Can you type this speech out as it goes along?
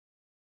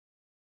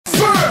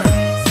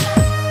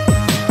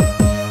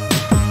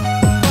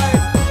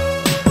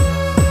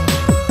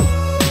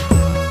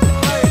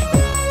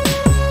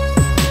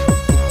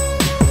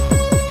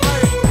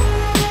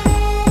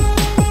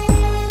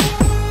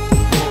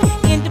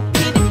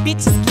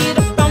bitches get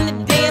up on the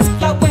dance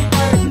floor.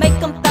 Make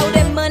them throw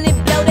that money,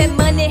 blow that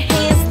money,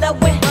 hands low.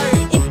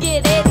 If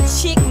you're that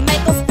chick,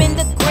 make them spend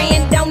a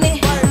grand on it.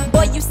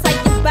 Boy, you say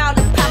you bout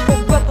it, pop a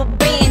rubber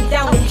band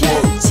on it.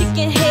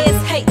 Chicken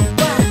heads hate,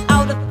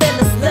 all the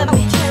fellas love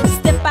me.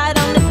 Step out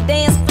on the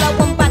dance floor,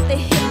 I'm about to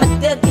hit my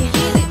Dougie.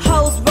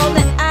 Hoes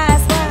rolling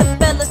eyes, the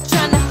fellas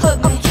tryna hug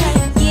me.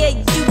 Yeah,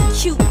 you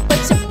cute,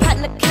 but your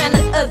partner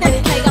kinda ugly.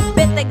 Hey, I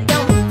bet they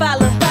gon'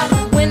 follow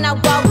when I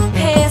walk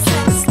past.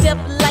 Step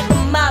like a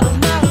model,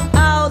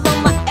 all on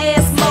my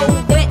ass, more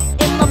wet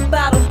in my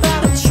bottle.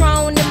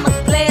 Patron in my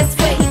glass,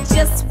 where he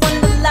just won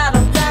the lotto.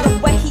 The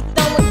way he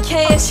throwin'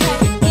 cash,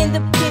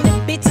 independent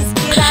bitches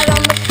get out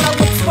on the floor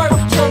and twerk.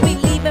 Yo, we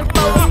leaving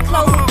for his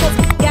clothes, cause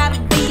we gotta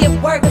be at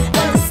work.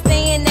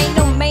 Understand, ain't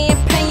no man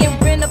paying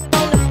rent up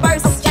on the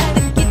first. Got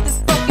to get this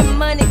fucking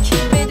money,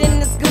 keep it in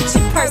this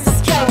Gucci purse.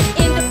 Yo,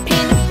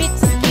 independent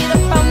bitches get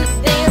up on the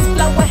dance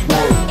floor.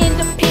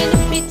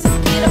 Independent bitches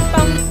get up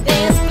on the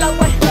dance floor.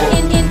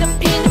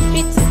 Independent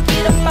bitches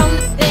get up on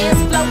the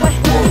dance floor.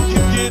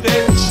 You get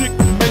that chick,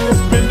 make her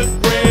spend a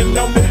grand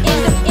on it.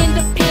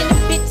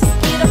 Independent bitches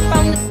get up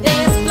on the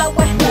dance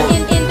floor.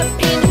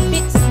 Independent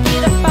bitches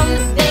get up on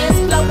the dance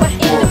floor.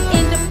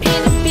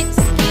 Independent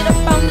bitches get up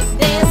on the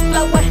dance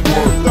floor.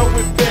 Throw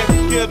it back,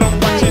 get 'em,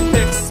 watch your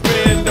ex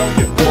spend on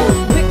you.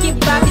 Ricky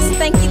Bobby,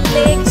 stanky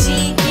leg, G,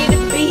 get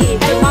it big.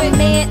 My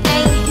man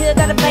ain't here,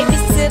 got a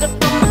babysitter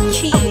for my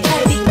kid.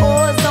 The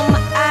oars on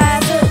my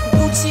eyes,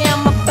 Gucci on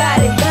my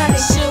body.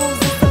 Shoes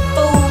is a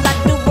fool, I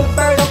do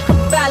Roberto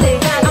Cavalli.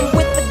 I'm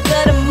with the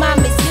gutter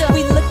mommies,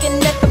 we looking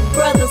at the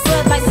brothers.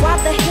 Like, why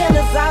the hell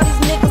is all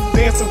these niggas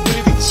Dancing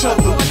with each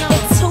other.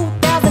 in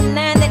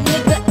 2009? That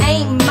nigga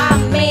ain't my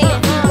man.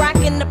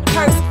 Rockin' the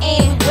purse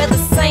and wear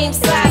the same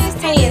size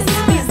pants.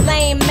 These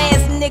lame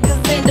ass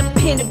niggas,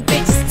 independent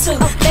bitches too.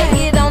 They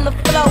get on the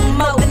floor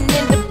more than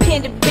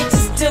independent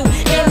bitches do.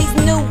 And these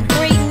new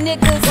breed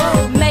niggas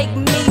make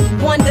me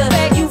wonder.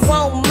 You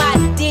want my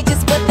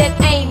digits, but that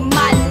ain't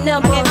my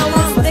number. I'm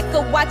just sick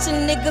of watching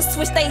niggas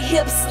switch they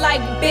hips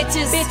like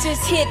bitches.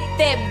 Bitches hit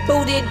that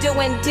booty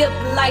doing dip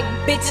like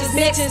bitches.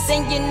 Bitches,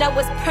 and you know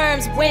it's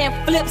perms wearing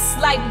flips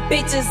like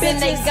bitches. And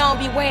they gon'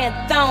 be wearing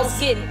thongs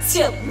getting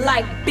tipped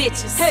like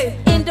bitches. Hey,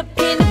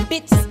 independent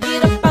bitches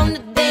get up on the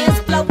dance